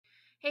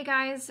Hey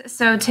guys,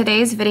 so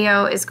today's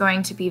video is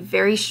going to be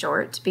very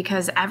short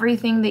because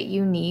everything that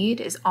you need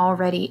is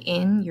already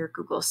in your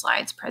Google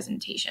Slides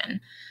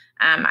presentation.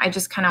 I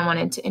just kind of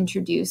wanted to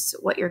introduce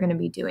what you're going to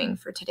be doing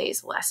for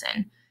today's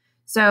lesson.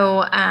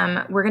 So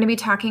we're going to be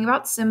talking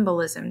about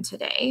symbolism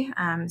today,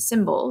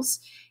 symbols.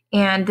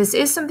 And this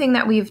is something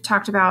that we've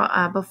talked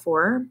about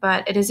before,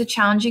 but it is a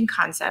challenging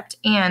concept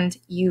and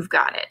you've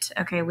got it.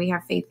 Okay, we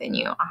have faith in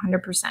you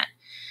 100%.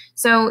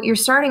 So you're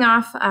starting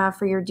off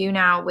for your do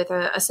now with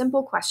a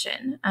simple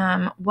question.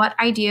 What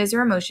ideas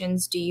or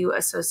emotions do you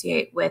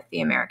associate with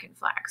the American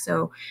flag?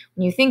 So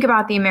when you think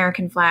about the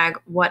American flag,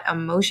 what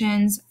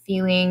emotions,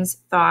 feelings,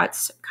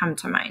 thoughts come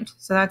to mind?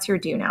 So that's your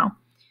do now.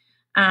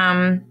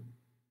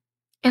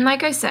 And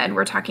like I said,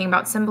 we're talking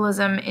about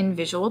symbolism in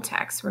visual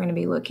text. We're going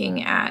to be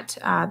looking at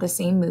the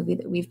same movie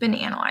that we've been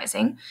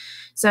analyzing.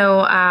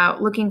 So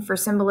looking for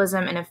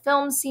symbolism in a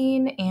film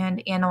scene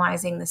and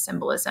analyzing the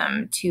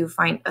symbolism to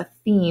find a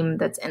theme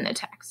that's in the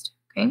text.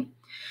 Okay.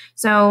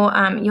 So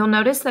you'll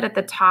notice that at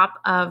the top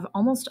of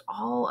almost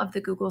all of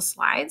the Google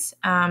Slides,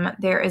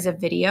 there is a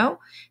video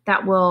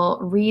that will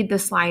read the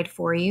slide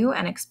for you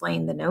and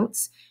explain the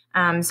notes.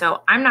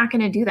 So I'm not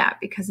going to do that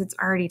because it's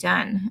already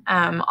done.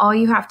 All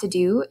you have to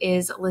do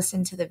is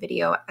listen to the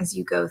video as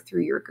you go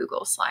through your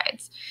Google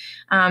Slides.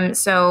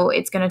 So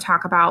it's going to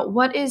talk about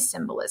what is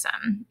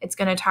symbolism. It's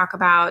going to talk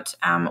about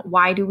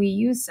why do we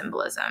use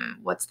symbolism?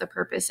 What's the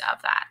purpose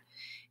of that?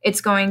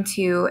 It's going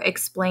to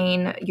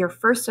explain your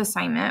first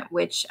assignment,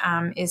 which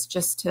is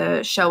just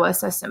to show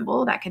us a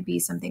symbol. That could be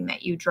something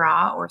that you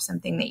draw or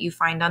something that you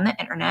find on the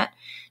internet.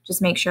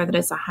 Just make sure that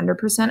it's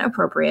 100%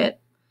 appropriate.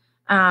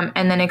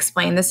 And then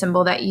explain the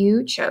symbol that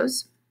you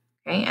chose.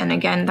 Okay, and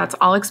again, that's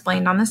all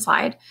explained on the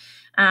slide.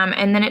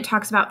 And then it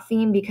talks about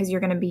theme because you're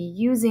going to be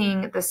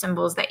using the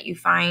symbols that you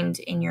find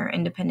in your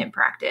independent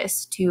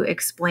practice to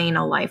explain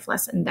a life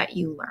lesson that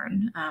you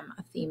learn,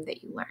 a theme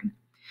that you learn.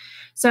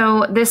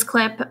 So this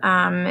clip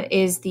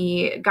is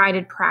the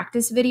guided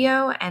practice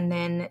video, and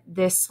then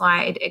this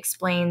slide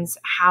explains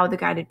how the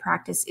guided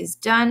practice is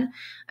done.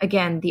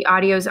 Again, the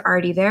audio is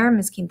already there.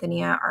 Ms.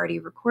 Quintanilla already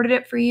recorded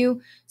it for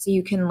you, so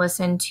you can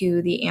listen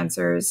to the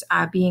answers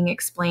being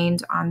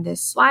explained on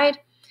this slide.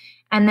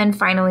 And then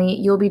finally,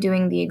 you'll be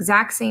doing the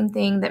exact same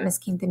thing that Ms.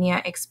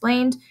 Quintanilla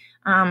explained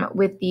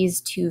with these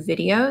two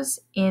videos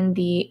in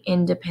the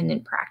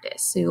independent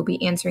practice. So you'll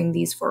be answering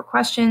these 4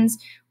 questions,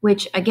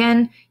 which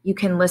again, you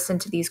can listen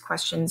to these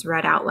questions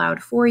read out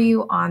loud for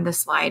you on the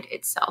slide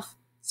itself.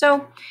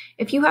 So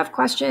if you have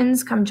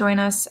questions, come join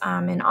us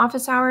in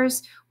office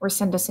hours or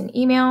send us an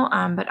email.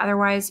 But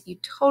otherwise, you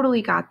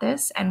totally got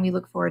this, and we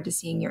look forward to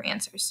seeing your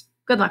answers.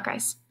 Good luck,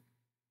 guys.